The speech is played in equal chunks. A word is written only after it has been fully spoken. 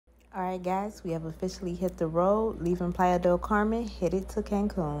All right, guys, we have officially hit the road, leaving Playa del Carmen, headed to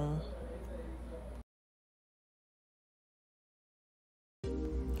Cancun.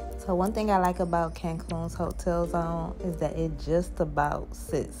 So one thing I like about Cancun's hotel zone is that it just about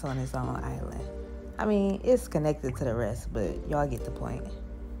sits on its own island. I mean, it's connected to the rest, but y'all get the point.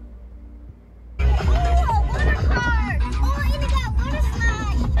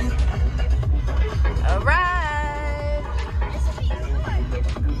 All right.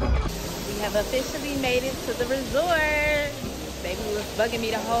 We have officially made it to the resort. Baby was bugging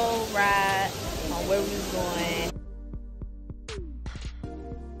me the whole ride on where we was going.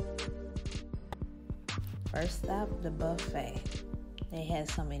 First stop, the buffet. They had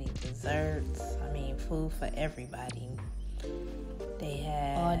so many desserts. I mean, food for everybody. They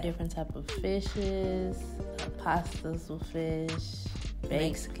had all different type of fishes, pastas with fish,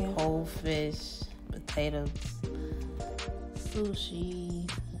 Mexican whole fish, potatoes, sushi,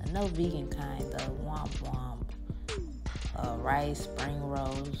 no vegan kind though, womp womp, rice, spring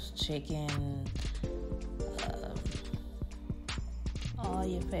rolls, chicken, all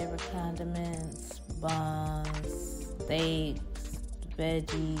your favorite condiments, buns, steaks,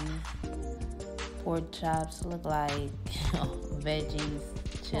 veggies, pork chops look like veggies,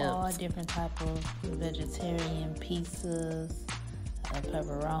 chips, all different type of vegetarian pizzas,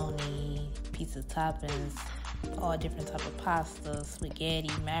 pepperoni, pizza toppings, all different type of pasta,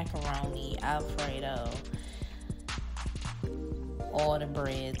 spaghetti, macaroni, Alfredo, all the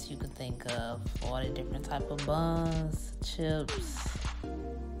breads you could think of, all the different type of buns, chips,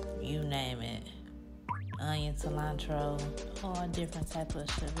 you name it, onion, cilantro, all different type of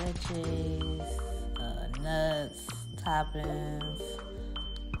ceviches, nuts, toppings,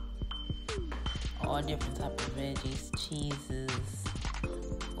 all different type of veggies, cheeses,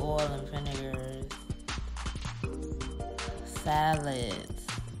 oil and vinegars, salads,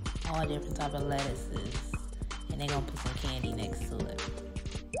 all different type of lettuces, and they gonna put some candy next to it.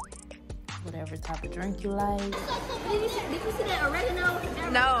 Whatever type of drink you like. Did you see that oregano?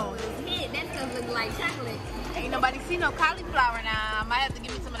 No. That stuff looks like chocolate. Ain't nobody see no cauliflower now. I might have to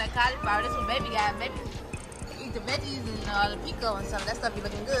give me some of that cauliflower. This one baby got. Baby eat the veggies and the pico and stuff. That stuff be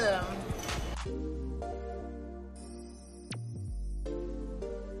looking good.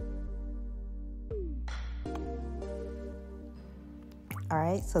 All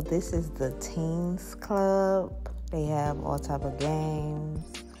right, so this is the Teens Club. They have all type of games,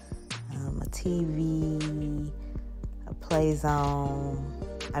 a TV, a play zone.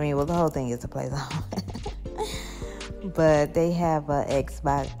 I mean, well, the whole thing is a play zone. But they have a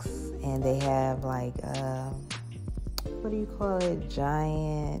Xbox, and they have like, what do you call it?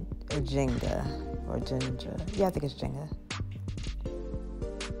 Giant Jenga or Ginger. Yeah, I think it's Jenga.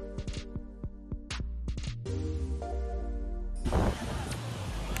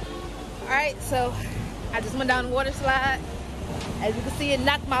 Alright, so I just went down the water slide. As you can see, it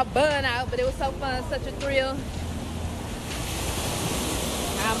knocked my bun out, but it was so fun, such a thrill.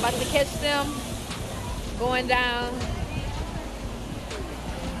 I'm about to catch them going down.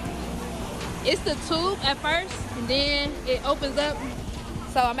 It's the tube at first, and then it opens up.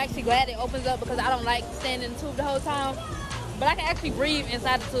 So I'm actually glad it opens up because I don't like standing in the tube the whole time. But I can actually breathe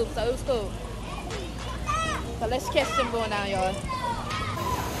inside the tube, so it was cool. So let's catch them going down, y'all.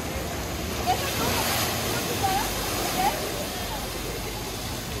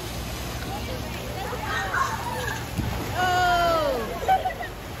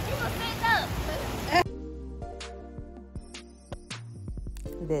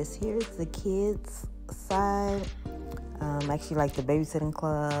 This here's the kids side, actually like the babysitting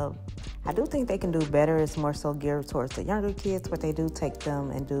club. I do think they can do better. It's more so geared towards the younger kids, but they do take them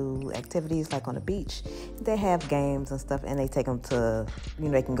and do activities like on the beach. They have games and stuff, and they take them to, you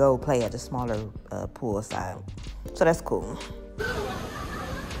know, they can go play at the smaller pool side. So that's cool.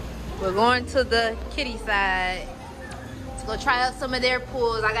 We're going to the kiddie side to go try out some of their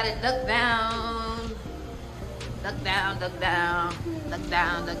pools. I gotta duck down, duck down, duck down, duck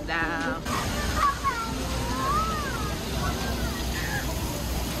down, duck down.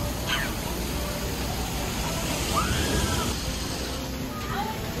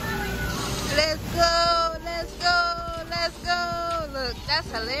 Let's go, let's go, let's go. Look, that's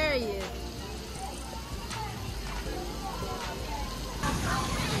hilarious.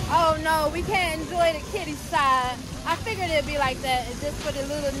 Oh no, we can't enjoy the kiddie side. I figured it'd be like that. It's just for the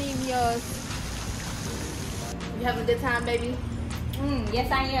little niños. You having a good time, baby?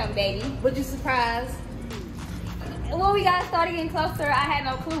 Yes, I am, baby. Was you surprised? When we got started getting closer, I had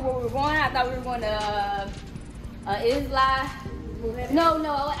no clue where we were going. I thought we were going to Isla No,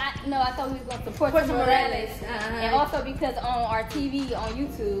 I thought we was gonna support Puerto the Morales. Uh-huh. And also because on our TV on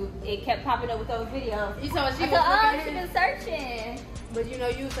YouTube, it kept popping up with those videos. You saw what she I was thought, looking she at? been searching. But you know,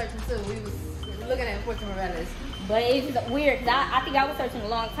 you was searching too. We was looking at Puerto Morales. But it's weird, cause I think I was searching a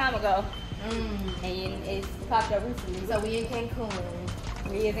long time ago. Mm. And it's popped up recently. So we in Cancun.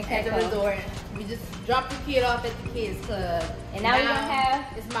 We is in At the Cancun. resort. We just dropped the kid off at the kids club. And now we're gonna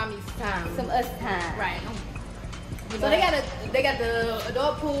have it's mommy's time. some us time. Right. So they got the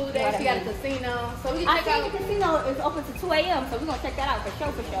adult pool there. She got a casino. So we can I check out. think the casino is open to 2 a.m. So we're gonna check that out for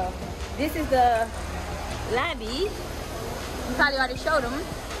sure. This is the lobby. You probably already showed them.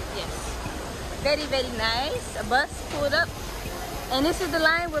 Yes. Very, very nice. A bus pulled up. And this is the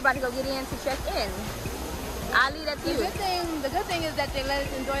line we're about to go get in to check in. I'll leave that to The you. good thing is that they let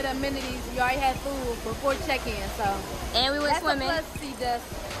us enjoy the amenities. We already had food before check-in, so And we went that's swimming. a plus,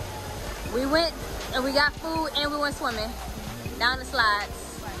 Seadust. We went and we got food and we went swimming down the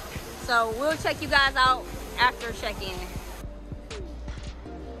slides. So we'll check you guys out after check-in.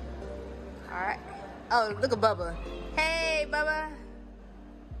 All right. Oh, look at Bubba. Hey, Bubba.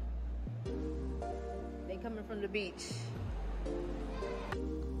 They coming from the beach.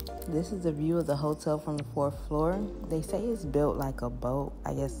 This is the view of the hotel from the 4th floor. They say it's built like a boat.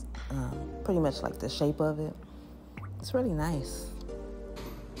 I guess pretty much like the shape of it. It's really nice.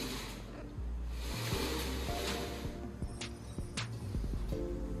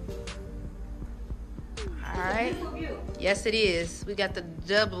 All right. Yes, it is. We got the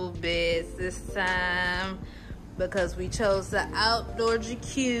double beds this time because we chose the outdoor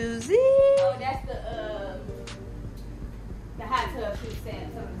jacuzzi. Oh, that's the hot tub she was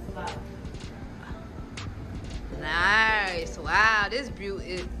saying something about. Nice. Wow, this view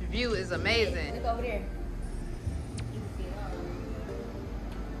is amazing. Look over there.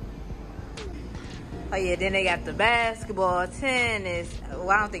 Oh yeah, then they got the basketball, tennis. Well,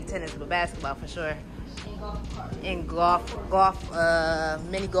 I don't think tennis, but basketball for sure. And golf,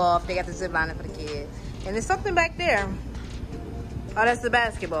 mini golf. They got the zip lining for the kids. And there's something back there. Oh, that's the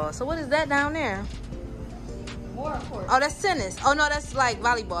basketball. So what is that down there? More courts. Oh, that's tennis. Oh no, that's like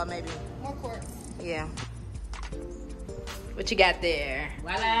volleyball maybe. More courts. Yeah. What you got there?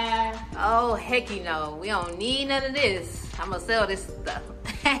 Voila. Oh, heck no. We don't need none of this. I'm gonna sell this stuff.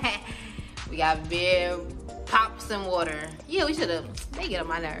 We got beer, pops, and water. Yeah, we should have. They get on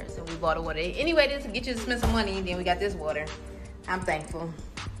my nerves and we bought the water. Anyway, this will get you to spend some money. Then we got this water. I'm thankful.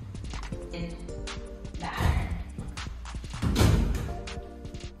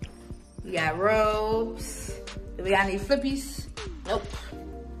 We got robes. Do we got any flippies? Nope.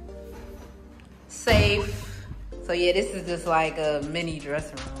 Safe. So yeah, this is just like a mini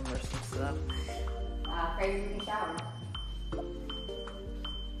dressing room or some stuff. Crazy shower.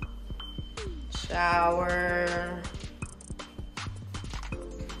 Shower.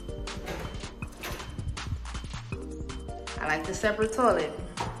 I like the separate toilet.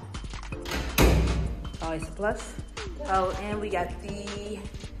 Always a plus. Oh, and we got the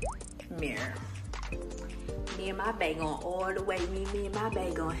mirror. Me and my bag on all the way. Me and my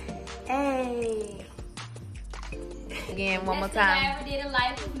bag on. Hey. Again, one more Best thing I time. ever did in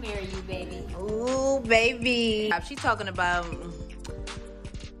life was marry you, baby. Ooh, baby. She talking about,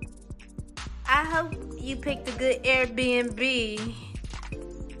 I hope you picked a good Airbnb.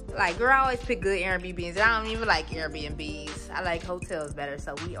 Like, girl, I always pick good Airbnbs. I don't even like Airbnbs. I like hotels better,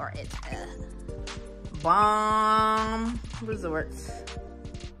 so we are at bomb resorts.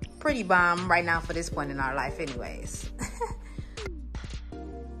 Pretty bomb right now for this point in our life anyways.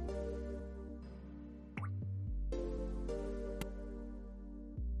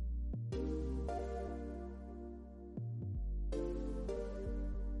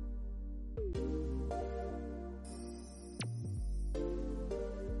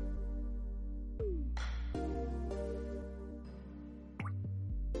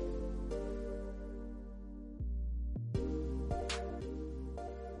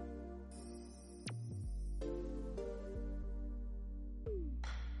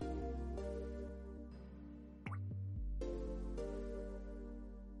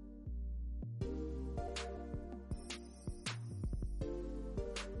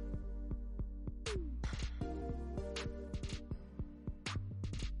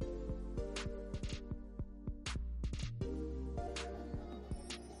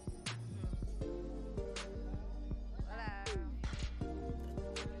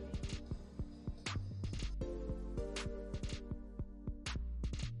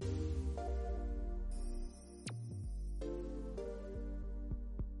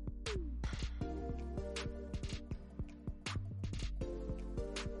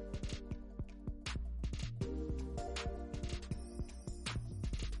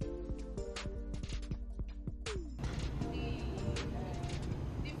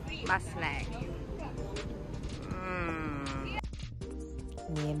 my snack.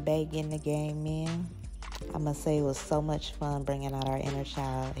 Me and Bae getting the game in. I must say it was so much fun bringing out our inner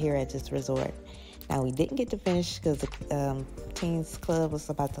child here at this resort. Now, we didn't get to finish because the teens club was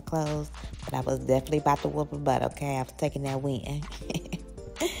about to close, but I was definitely about to whoop a butt, okay, after taking that win.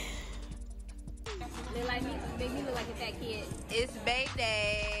 Look like me, make me look like a fat kid. It's babe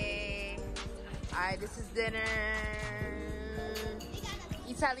day. All right, this is dinner.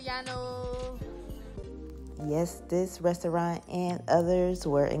 Italiano. Yes, this restaurant and others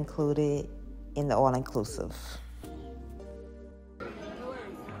were included in the all-inclusive.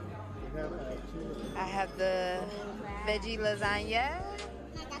 I have the veggie lasagna.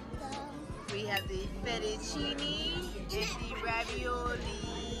 We have the fettuccine and the ravioli.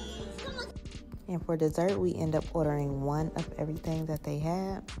 And for dessert, we end up ordering one of everything that they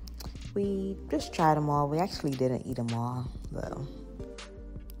had. We just tried them all. We actually didn't eat them all, though.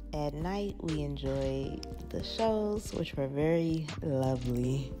 At night, we enjoyed the shows, which were very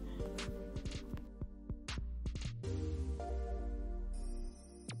lovely.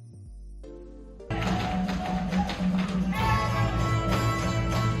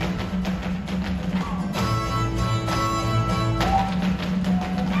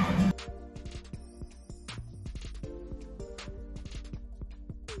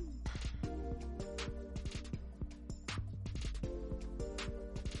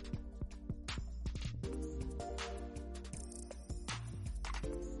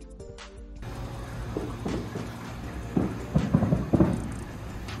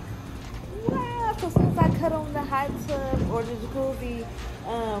 Cut on the hot tub or the jacuzzi.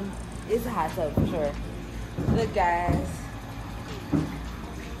 It's a hot tub for sure. Look, guys,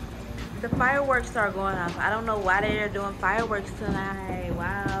 the fireworks start going off. I don't know why they're doing fireworks tonight.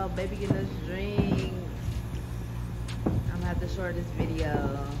 Wow, baby getting us drinks. I'm gonna have to short this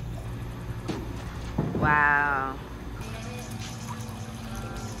video. Wow.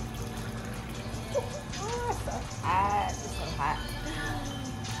 Oh, it's so hot. It's so hot.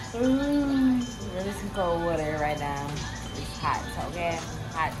 Really some cold water right now. It's hot, okay?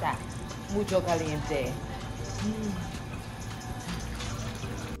 Hot, hot. Mucho caliente.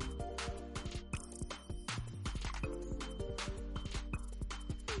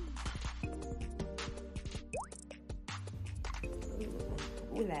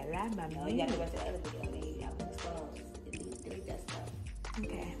 Ooh la la, mami. Oh, you gotta watch the other video. Maybe I'll expose. Delete that stuff.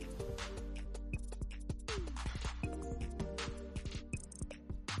 Okay.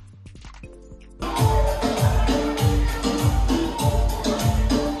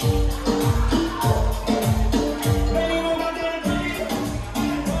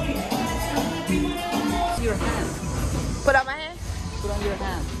 Your hand. Put on my hand. Put on your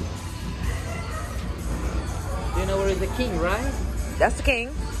hand. Do you know where is the king, right? That's the king.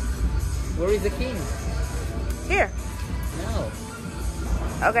 Where is the king? Here. No.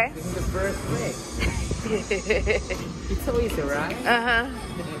 Okay. This is the first way. It's so easy, right? Uh-huh.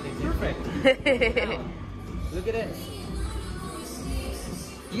 Perfect. Now, look at this.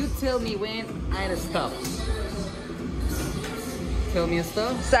 You tell me when I stop. Tell me a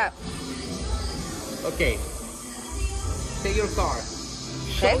stop. Stop. Okay. Take your car.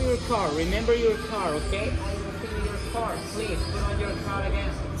 Show Okay. your car. Remember your car, okay? I will see your car. Please put on your car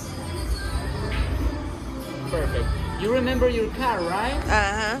again. Perfect. You remember your car, right?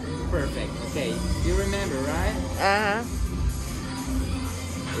 Uh-huh. Perfect. Okay. You remember, right? Uh-huh.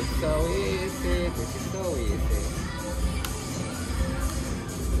 It's so easy. This is so easy.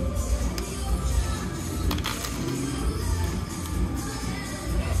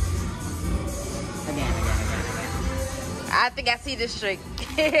 Again. I think I see this trick.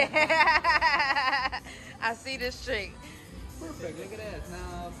 I see this trick. Perfect. Look at that.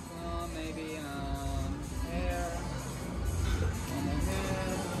 Now, maybe hair. One more hair.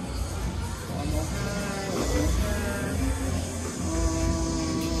 One more hair. One more hair.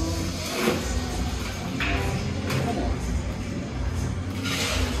 Come on.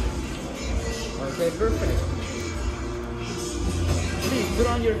 Okay, perfect. Please put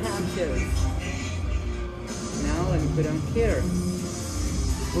on your hand here. Now let me put on here.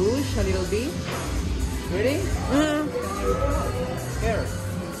 Push a little bit. Ready? Here.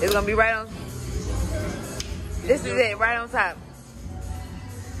 It's gonna be right on. This is it, right on top.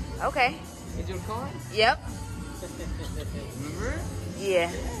 Okay. Is your car? Yep. Remember?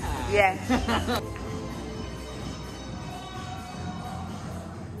 Yeah. Yeah.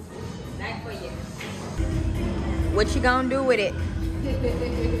 Back for you. What you gonna do with it? I'm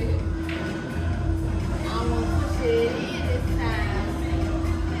gonna push it in this time.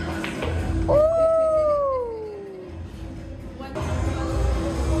 Ooh.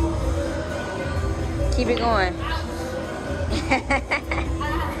 Keep it going.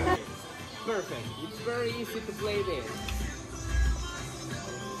 Perfect. It's very easy to play this.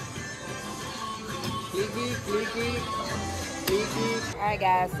 Clicky, clicky, clicky. Alright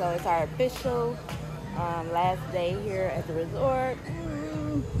guys, so it's our official last day here at the resort.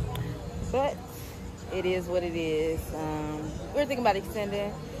 But it is what it is. We're thinking about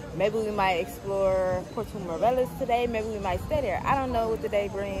extending. Maybe we might explore Puerto Morelos today. Maybe we might stay there. I don't know what the day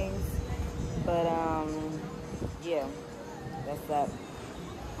brings. But yeah, that's that.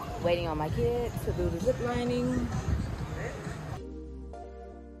 Waiting on my kids to do the zip lining.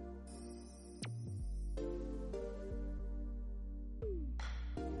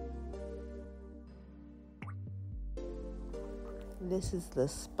 This is the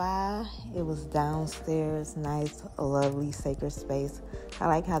spa. It was downstairs, nice, lovely, sacred space. I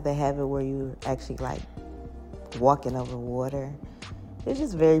like how they have it where you actually like walking over water. It's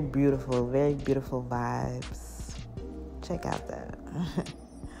just very beautiful vibes. Check out that.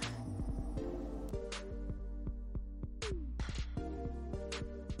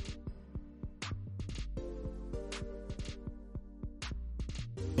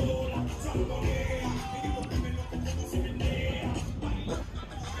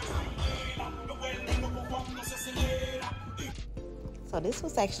 So this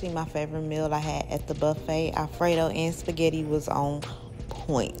was actually my favorite meal I had at the buffet. Alfredo and spaghetti was on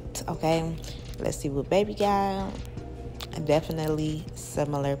point, okay? Let's see what baby got. Definitely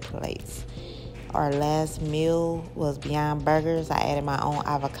similar plates. Our last meal was Beyond Burgers. I added my own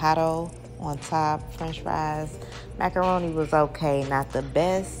avocado on top, french fries. Macaroni was okay, not the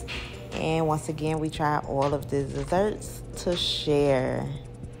best. And once again, we tried all of the desserts to share.